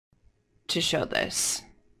to show this.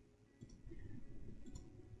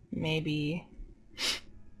 Maybe.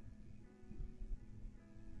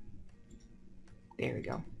 There we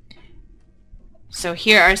go. So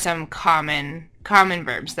here are some common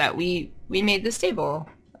verbs that we made this table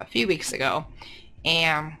a few weeks ago.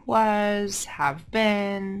 Am, was, have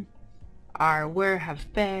been, are, were,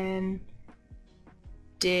 have been,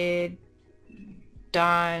 did,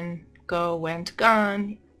 done, go, went,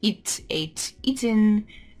 gone, eat, ate, eaten,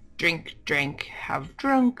 drink, drank, have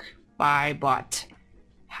drunk, buy, bought,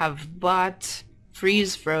 have bought,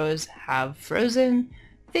 freeze, froze, have frozen,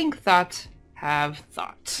 think, thought, have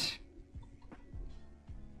thought.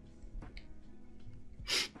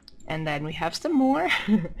 And then we have some more.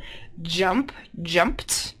 Jump,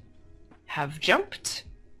 jumped, have jumped,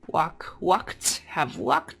 walk, walked, have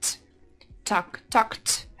walked, talk,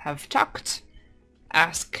 talked, have talked,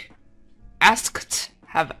 ask, asked,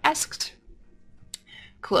 have asked,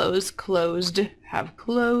 close, closed, have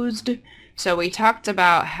closed. So we talked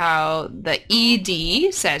about how the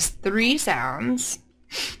ED says 3 sounds.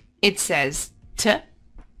 It says t.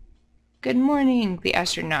 Good morning, the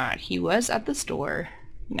astronaut. He was at the store.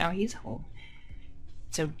 Now he's home.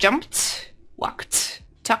 So jumped, walked,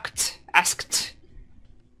 talked, asked.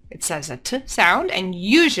 It says a t sound, and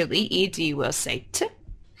usually ED will say t.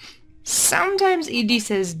 Sometimes ED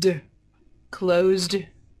says d. Closed,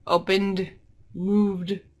 opened,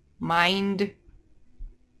 moved, mind.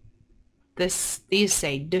 These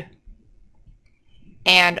say d.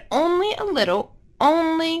 And only a little,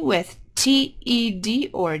 only with TED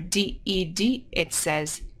or DED, it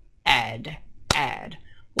says ed, ed.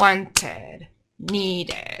 Wanted,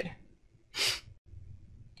 needed.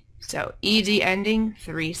 So ED ending,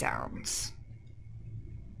 3 sounds.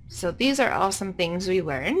 So these are all some things we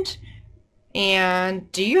learned. And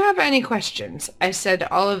do you have any questions? I said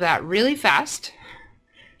all of that really fast.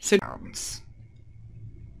 So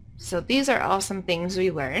these are all some things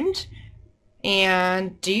we learned.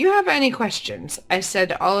 And do you have any questions? I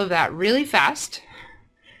said all of that really fast.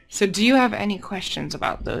 So do you have any questions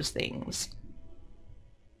about those things?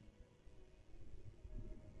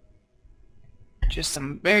 Just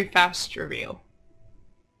some very fast review.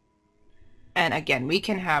 And again, we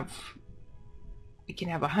can have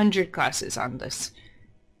 100 classes on this.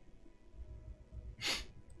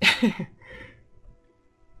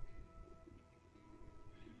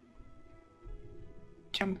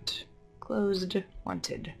 Jumped, closed,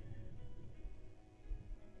 wanted.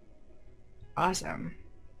 Awesome.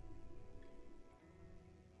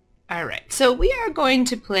 Alright, so we are going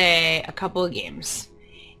to play a couple of games.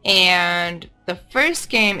 And the first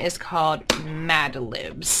game is called Mad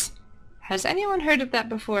Libs. Has anyone heard of that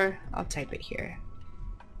before? I'll type it here.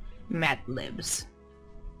 Mad Libs.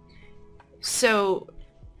 So,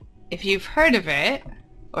 if you've heard of it,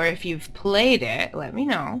 or if you've played it, let me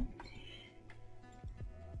know.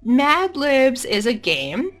 Mad Libs is a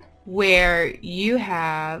game where you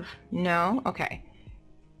have... No? Okay.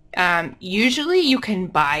 Usually you can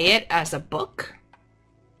buy it as a book.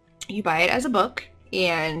 You buy it as a book.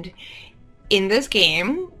 And in this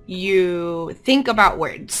game, you think about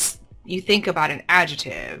words. You think about an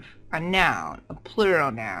adjective, a noun, a plural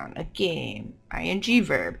noun, a game, ing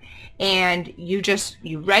verb, and you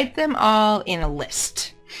write them all in a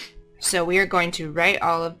list. So we are going to write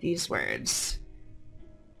all of these words.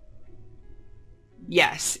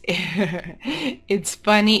 Yes, it's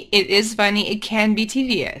funny. It is funny. It can be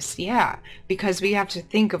tedious, yeah, because we have to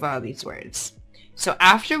think of all these words. So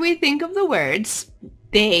after we think of the words,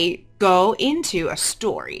 they go into a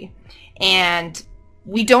story. And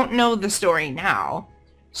we don't know the story now.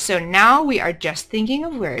 So now we are just thinking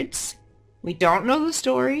of words. We don't know the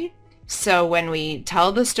story. So when we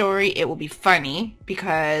tell the story, it will be funny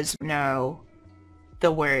because we know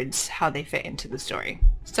the words, how they fit into the story.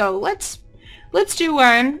 So let's do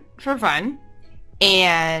one for fun.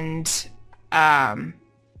 And then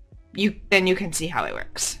you can see how it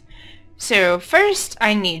works. So first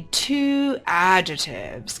I need 2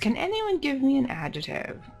 adjectives. Can anyone give me an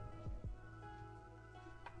adjective?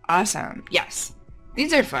 Awesome. Yes.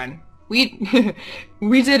 These are fun. We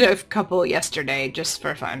we did a couple yesterday just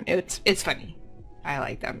for fun. It's funny. I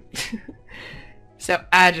like them. So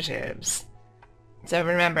adjectives. So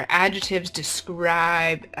remember, adjectives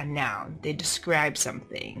describe a noun. They describe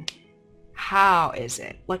something. How is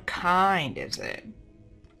it? What kind is it?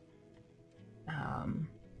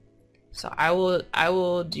 So I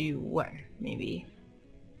will do one, maybe.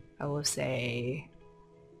 I will say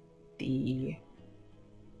the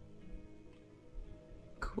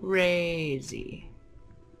crazy.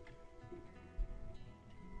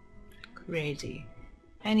 Crazy.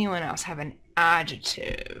 Anyone else have an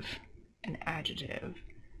adjective? an adjective.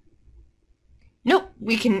 Nope,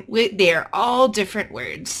 they're all different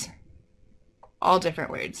words. All different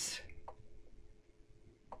words.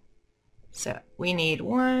 So we need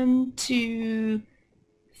 1, 2,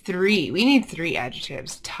 3. We need 3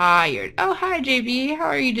 adjectives. Tired. Oh, hi, JB. How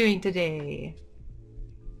are you doing today?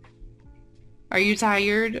 Are you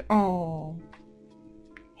tired? Oh.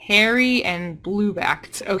 Hairy and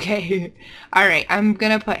blue-backed. Okay. Alright, I'm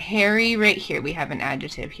gonna put hairy right here. We have an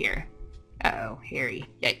adjective here. Uh-oh, hairy.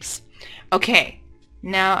 Yikes. Okay.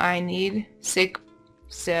 Now I need sick,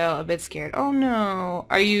 still a bit scared. Oh no.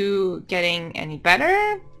 Are you getting any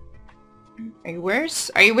better? Are you worse?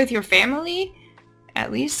 Are you with your family?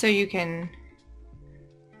 At least so you can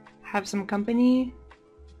have some company?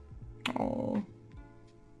 Oh.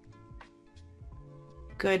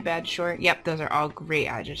 Good, bad, short. Yep, those are all great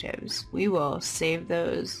adjectives. We will save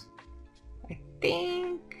those. I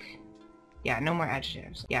think... Yeah, no more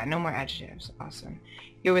adjectives. Yeah, no more adjectives. Awesome.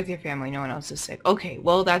 You're with your family. No one else is sick. Okay,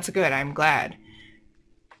 well, that's good. I'm glad.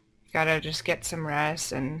 Gotta just get some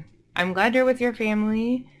rest, and I'm glad you're with your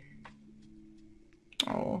family.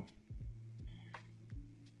 Oh.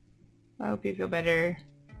 I hope you feel better.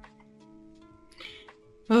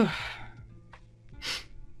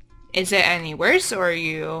 Is it any worse, or are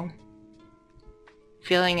you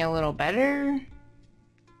feeling a little better?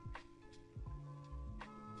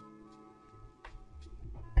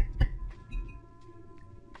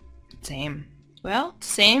 Same. Well,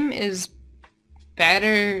 same is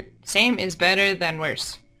better than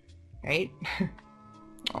worse, right?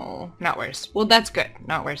 Oh, not worse. Well, that's good.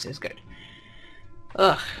 Not worse is good.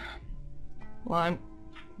 Ugh. Well,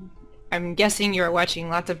 I'm guessing you're watching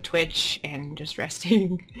lots of Twitch and just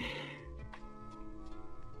resting.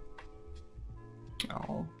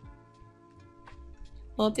 Oh.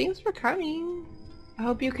 Well, thanks for coming. I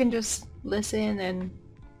hope you can just listen and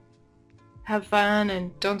have fun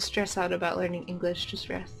and don't stress out about learning English. Just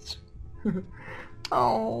rest.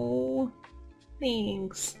 Oh,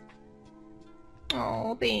 thanks.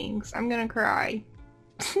 Oh, thanks. I'm gonna cry.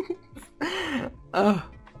 Oh,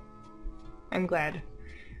 I'm glad.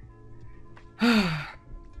 Well,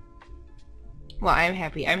 I'm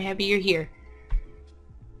happy. I'm happy you're here.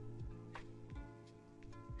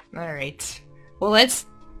 Alright. Well, let's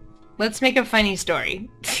make a funny story.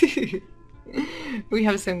 We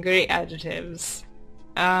have some great adjectives.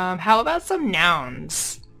 How about some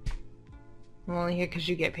nouns? I'm only here because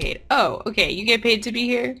you get paid. Oh, okay. You get paid to be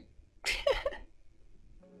here?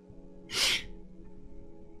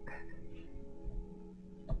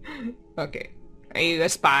 Okay. Are you a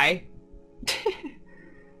spy?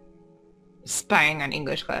 Spying on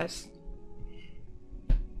English class.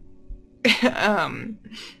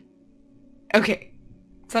 Okay.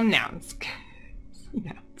 Some nouns. Some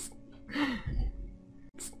nouns.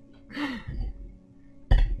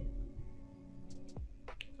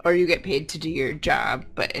 Or you get paid to do your job,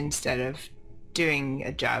 but instead of doing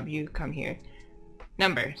a job, you come here.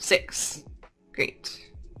 Number 6.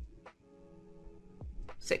 Great.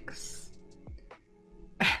 6.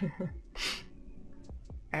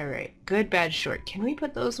 Alright. Good, bad, short. Can we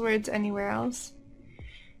put those words anywhere else?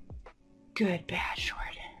 Good, bad, short.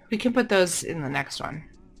 We can put those in the next one.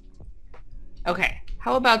 Okay.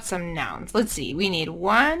 How about some nouns? Let's see. We need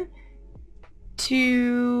 1,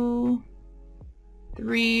 2,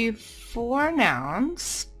 3, 4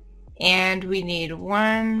 nouns. And we need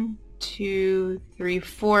 1, 2, 3,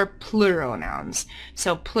 4 plural nouns.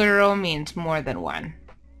 So plural means more than one.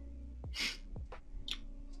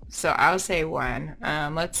 So I'll say 1.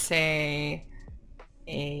 Let's say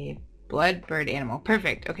a blood bird animal.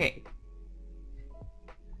 Perfect. Okay.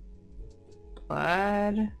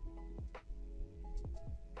 Blood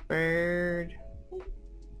bird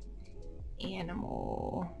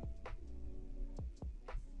animal.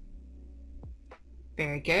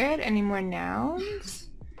 Very good. Any more nouns?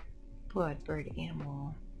 Blood bird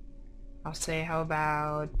animal. I'll say, how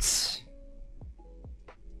about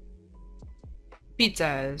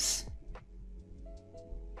pizzas?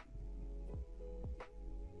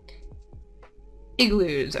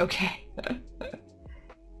 Igloos. Okay.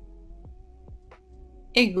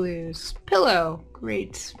 Igloos. Pillow.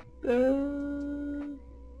 Great.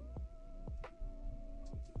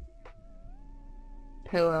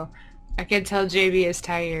 Pillow. I can tell JB is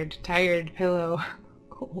tired. Tired pillow.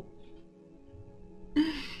 Oh.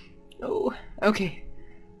 Oh. Okay.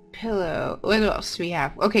 Pillow. What else do we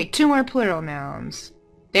have? Okay, 2 more plural nouns.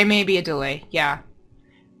 There may be a delay. Yeah.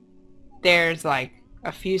 There's like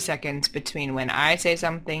a few seconds between when I say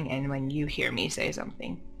something and when you hear me say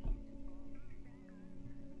something.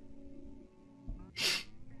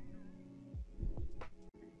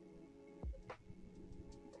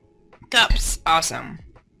 Cups. Awesome.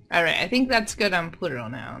 Alright, I think that's good on plural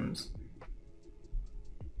nouns.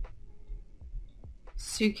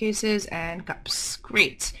 Suitcases and cups.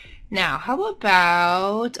 Great. Now, how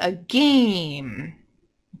about a game?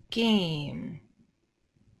 Game.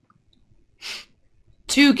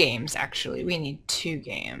 2 games, actually. We need 2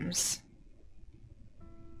 games.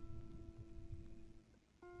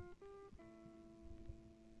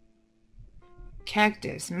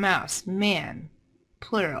 Cactus, mouse, man.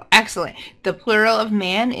 Plural. Excellent. The plural of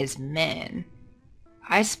man is men.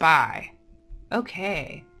 I spy.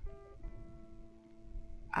 Okay.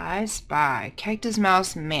 I spy. Cactus,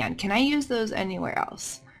 mouse, man. Can I use those anywhere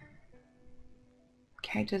else?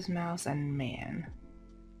 Cactus, mouse, and man.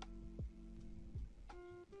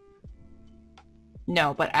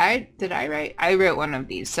 No, but I wrote one of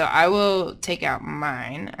these, so I will take out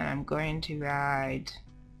mine, and I'm going to write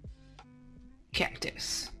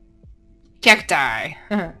cactus. Cacti.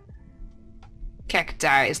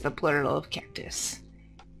 Cacti is the plural of cactus.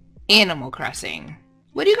 Animal Crossing.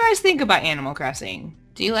 What do you guys think about Animal Crossing?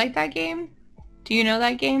 Do you like that game? Do you know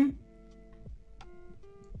that game?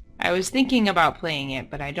 I was thinking about playing it,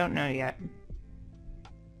 but I don't know yet.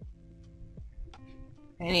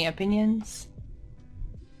 Any opinions?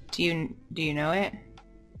 Do you know it?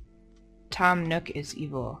 Tom Nook is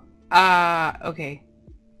evil. Okay.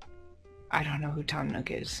 I don't know who Tom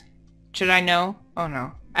Nook is. Should I know? Oh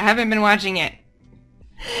no. I haven't been watching it.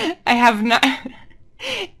 I have not...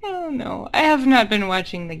 Oh no. I have not been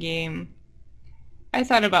watching the game. I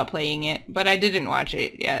thought about playing it, but I didn't watch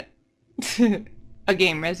it yet. A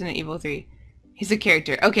game, Resident Evil 3. He's a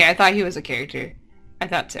character. Okay, I thought he was a character. I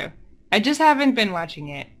thought so. I just haven't been watching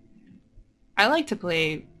it. I like to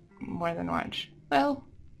play more than watch. Well,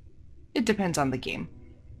 it depends on the game.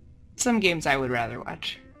 Some games I would rather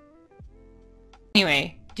watch.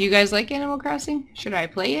 Anyway, do you guys like Animal Crossing? Should I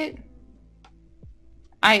play it?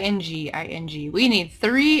 ing. We need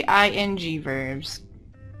 3 ing verbs.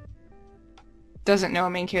 Doesn't know a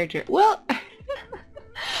main character. Well,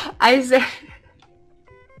 I said...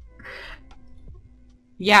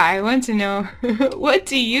 Yeah, I want to know, what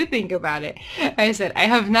do you think about it? I said, I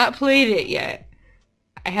have not played it yet.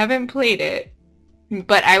 I haven't played it,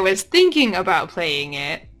 but I was thinking about playing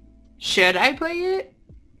it. Should I play it?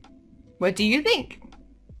 What do you think?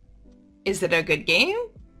 Is it a good game?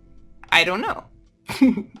 I don't know.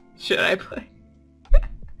 Should I play?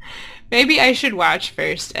 Maybe I should watch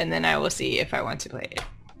first, and then I will see if I want to play it.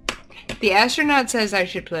 The astronaut says I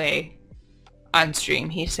should play on stream.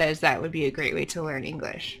 He says that would be a great way to learn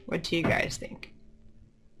English. What do you guys think?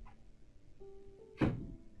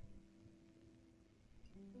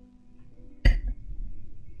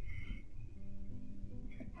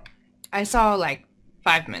 I saw like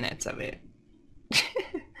 5 minutes of it.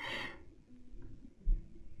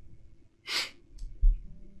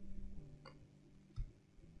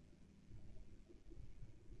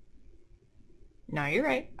 No, you're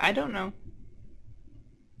right. I don't know.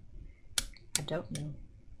 I don't know.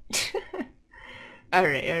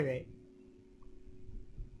 Alright, alright.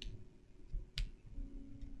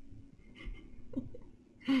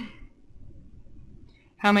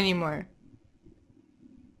 How many more?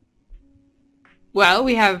 Well,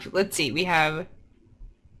 we have, let's see, we have...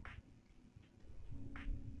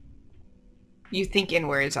 You think in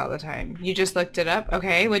words all the time. You just looked it up?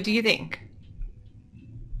 Okay, what do you think?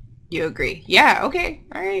 You agree? Yeah, okay,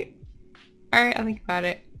 alright. Alright, I'll think about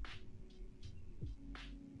it.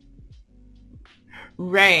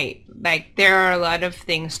 Right, like there are a lot of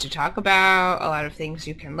things to talk about, a lot of things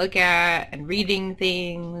you can look at, and reading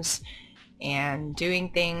things, and doing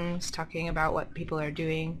things, talking about what people are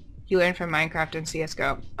doing. You learn from Minecraft and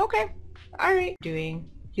CSGO. Okay, alright. You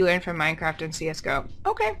learn from Minecraft and CSGO.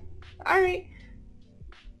 Okay, alright.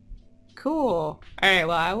 Cool. Alright,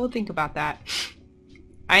 well I will think about that.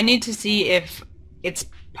 I need to see if it's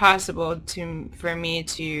possible for me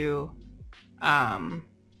to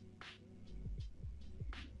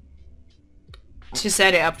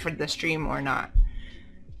set it up for the stream or not.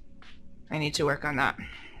 I need to work on that.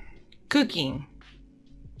 Cooking.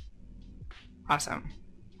 Awesome.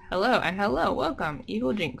 Hello and hello, welcome.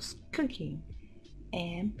 Evil Jinx. Cooking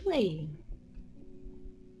and playing.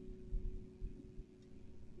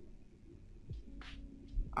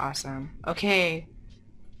 Awesome. Okay.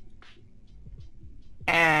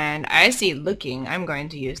 And I see looking. I'm going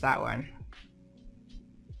to use that one.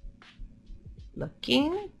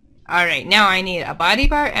 Looking. Alright, now I need a body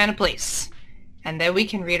part and a place. And then we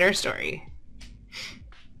can read our story.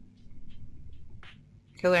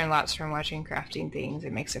 You'll learn lots from watching crafting things.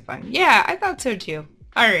 It makes it fun. Yeah, I thought so too.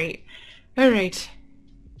 Alright. Alright.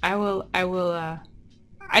 I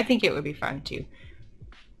I think it would be fun too.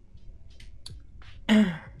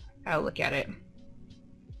 I'll look at it.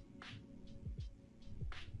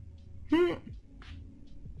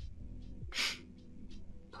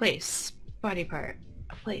 Place, body part,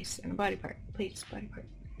 a place and a body part, place, body part.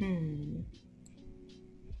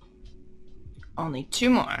 Only 2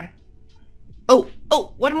 more. Oh,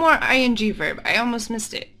 one more ing verb. I almost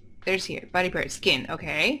missed it. There's here, body part, skin,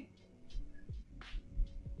 okay.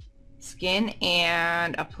 Skin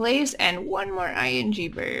and a place and one more ing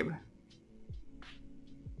verb.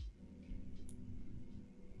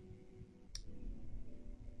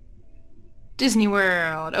 Disney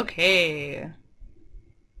World, okay.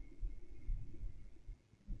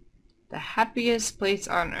 The happiest place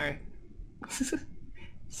on earth.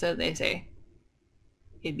 So they say.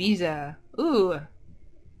 Ibiza. Ooh,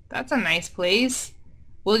 that's a nice place.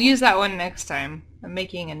 We'll use that one next time. I'm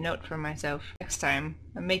making a note for myself. Next time,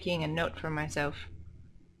 I'm making a note for myself.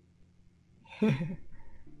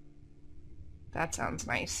 That sounds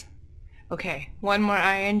nice. Okay, one more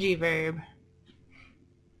ing verb.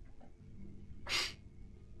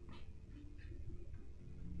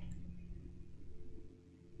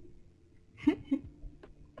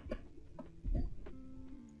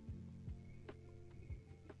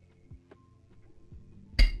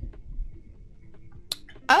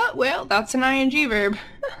 Oh, well, that's an ing verb.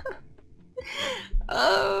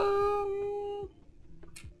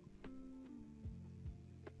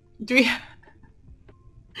 Do we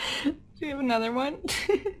have another one?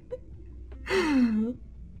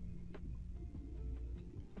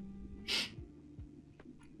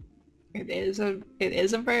 It is a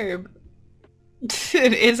verb.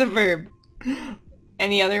 It is a verb.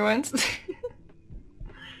 Any other ones?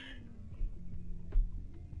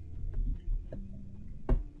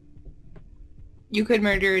 You could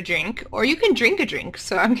murder a drink, or you can drink a drink,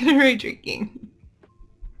 so I'm gonna write drinking.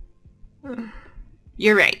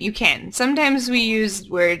 You're right, you can. Sometimes we use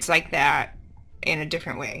words like that in a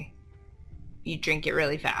different way. You drink it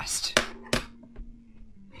really fast.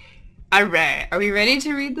 Alright, are we ready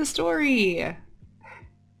to read the story?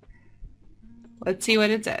 Let's see what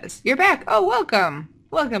it says. You're back! Oh, welcome!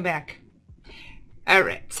 Welcome back.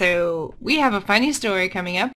 Alright, so we have a funny story coming up.